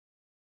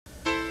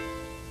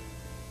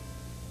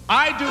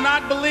I do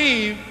not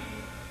believe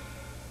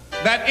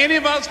that any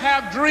of us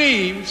have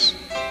dreams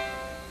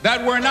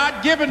that were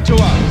not given to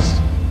us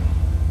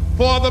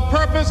for the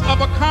purpose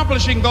of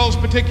accomplishing those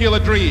particular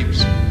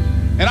dreams.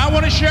 And I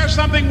want to share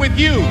something with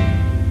you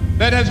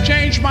that has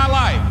changed my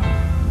life.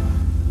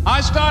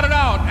 I started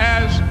out,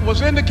 as was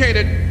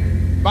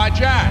indicated by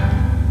Jack,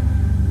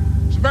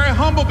 it's very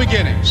humble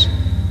beginnings.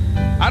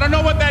 I don't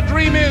know what that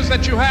dream is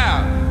that you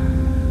have.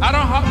 I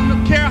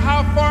don't care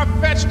how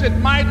far-fetched it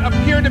might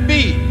appear to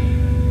be.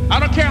 I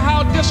don't care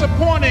how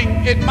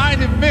disappointing it might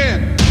have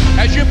been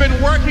as you've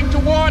been working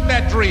toward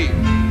that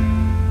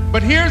dream.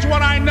 But here's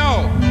what I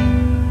know,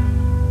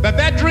 that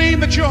that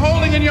dream that you're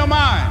holding in your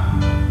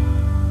mind,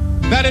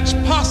 that it's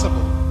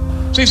possible.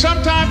 See,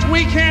 sometimes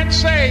we can't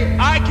say,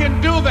 I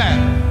can do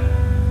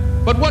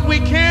that. But what we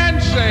can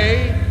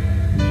say,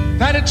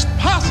 that it's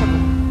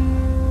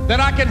possible that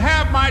I can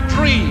have my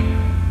dream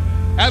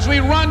as we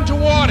run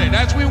toward it,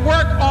 as we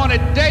work on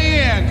it day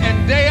in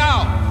and day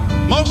out.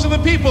 Most of the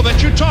people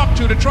that you talk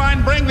to try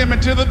and bring them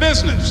into the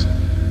business,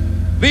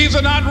 these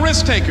are not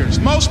risk takers.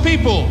 Most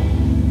people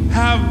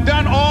have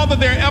done all that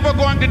they're ever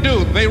going to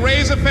do. They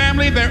raise a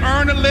family, they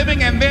earn a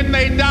living, and then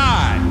they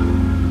die.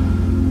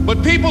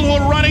 But people who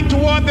are running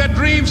toward their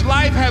dreams,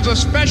 life has a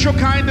special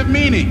kind of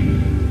meaning.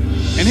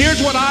 And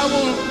here's what I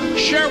will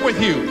share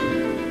with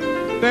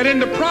you, that in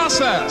the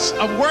process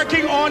of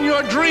working on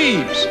your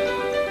dreams,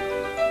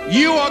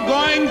 you are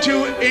going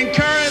to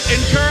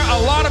incur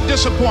a lot of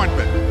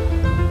disappointment,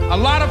 a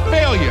lot of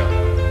failure,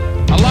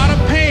 a lot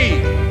of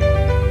pain,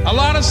 a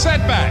lot of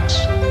setbacks,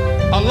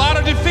 a lot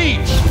of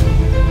defeats.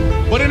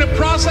 But in the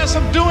process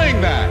of doing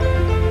that,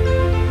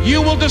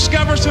 you will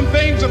discover some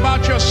things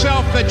about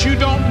yourself that you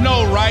don't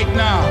know right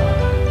now.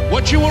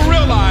 What you will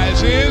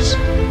realize is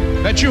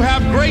that you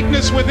have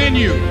greatness within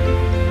you.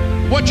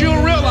 What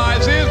you'll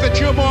realize is that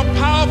you're more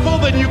powerful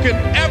than you can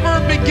ever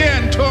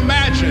begin to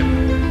imagine.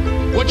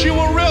 What you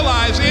will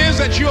realize is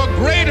that you are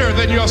greater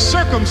than your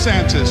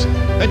circumstances,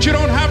 that you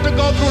don't have to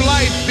go through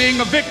life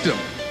being a victim.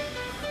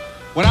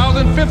 When I was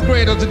in 5th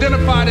grade, I was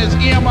identified as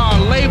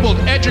EMR, labeled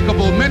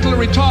educable,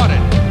 mentally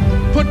retarded,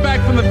 put back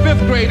from the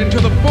 5th grade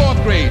into the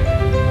 4th grade,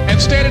 and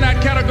stayed in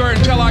that category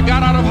until I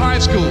got out of high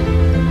school.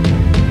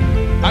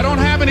 I don't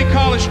have any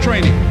college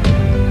training,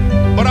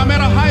 but I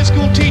met a high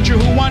school teacher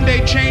who one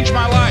day changed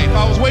my life.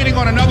 I was waiting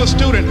on another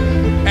student,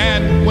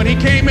 and when he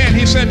came in,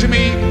 he said to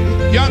me,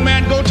 "Young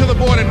man, go to the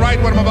board and write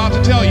what I'm about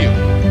to tell you."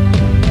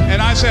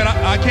 And I said,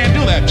 I can't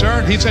do that,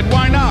 sir. He said,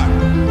 "Why not?"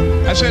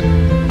 I said,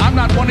 "I'm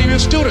not one of your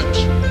students."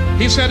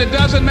 He said, "It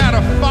doesn't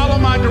matter, follow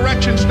my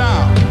directions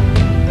now."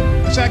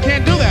 I said, "I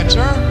can't do that,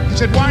 sir." He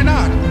said, "Why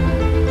not?"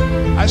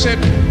 I said,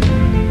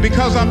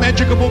 "Because I'm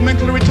educable,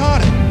 mentally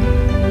retarded."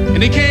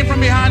 And he came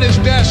from behind his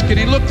desk and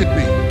he looked at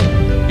me.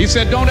 He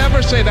said, "Don't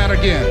ever say that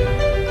again.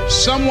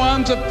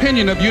 Someone's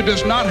opinion of you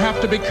does not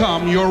have to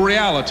become your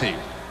reality."